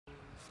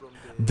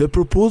The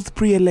proposed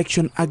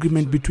pre-election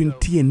agreement between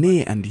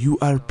TNA and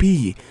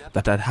URP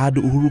that had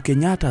Uhuru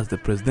Kenyatta as the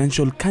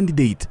presidential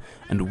candidate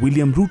and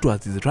William Ruto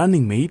as his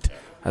running mate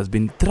has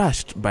been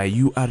thrashed by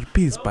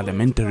URP's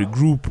parliamentary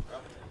group.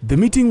 The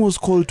meeting was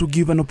called to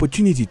give an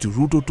opportunity to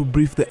Ruto to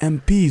brief the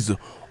MPs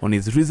on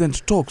his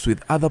recent talks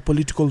with other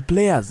political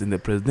players in the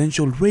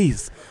presidential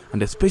race,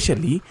 and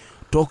especially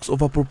talks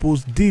of a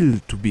proposed deal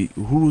to be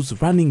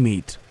Uhuru's running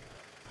mate.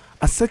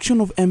 A section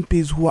of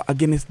MPs who are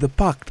against the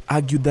pact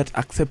argued that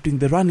accepting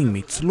the running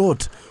mate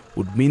slot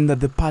would mean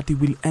that the party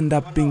will end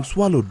up being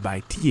swallowed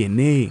by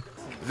TNA.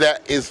 There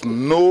is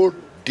no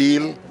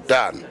deal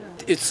done.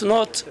 It's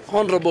not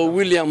Honorable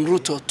William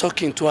Ruto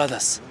talking to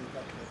others.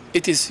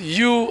 It is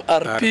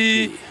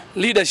URP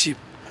leadership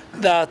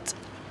that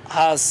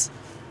has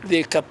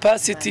the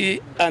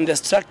capacity and the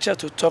structure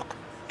to talk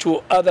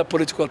to other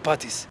political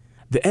parties.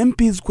 The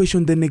MPs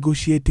questioned the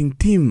negotiating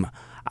team,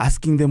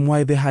 asking them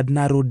why they had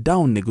narrowed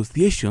down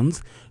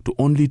negotiations to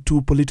only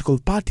two political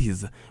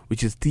parties,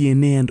 which is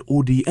TNA and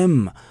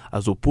ODM,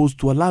 as opposed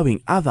to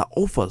allowing other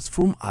offers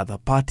from other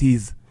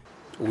parties.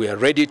 We are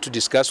ready to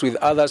discuss with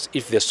others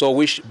if they so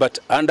wish, but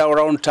under our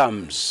own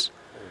terms,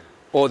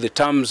 or the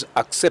terms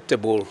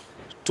acceptable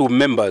to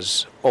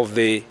members of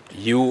the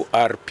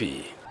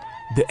URP.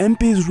 The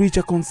MPs reached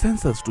a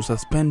consensus to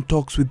suspend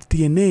talks with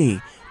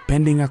TNA,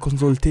 pending a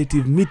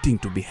consultative meeting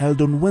to be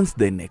held on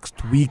Wednesday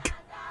next week.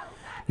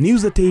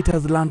 News at 8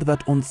 has learned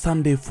that on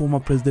Sunday, former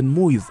President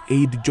Moi's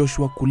aide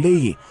Joshua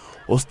Kulei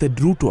hosted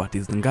Ruto at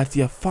his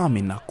Ngatia farm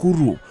in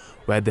Nakuru,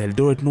 where the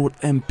Eldoret North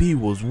MP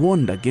was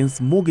warned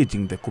against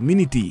mortgaging the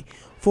community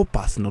for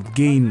personal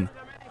gain.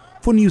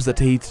 For News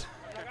at 8,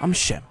 I'm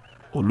Shem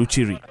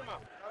Oluchiri.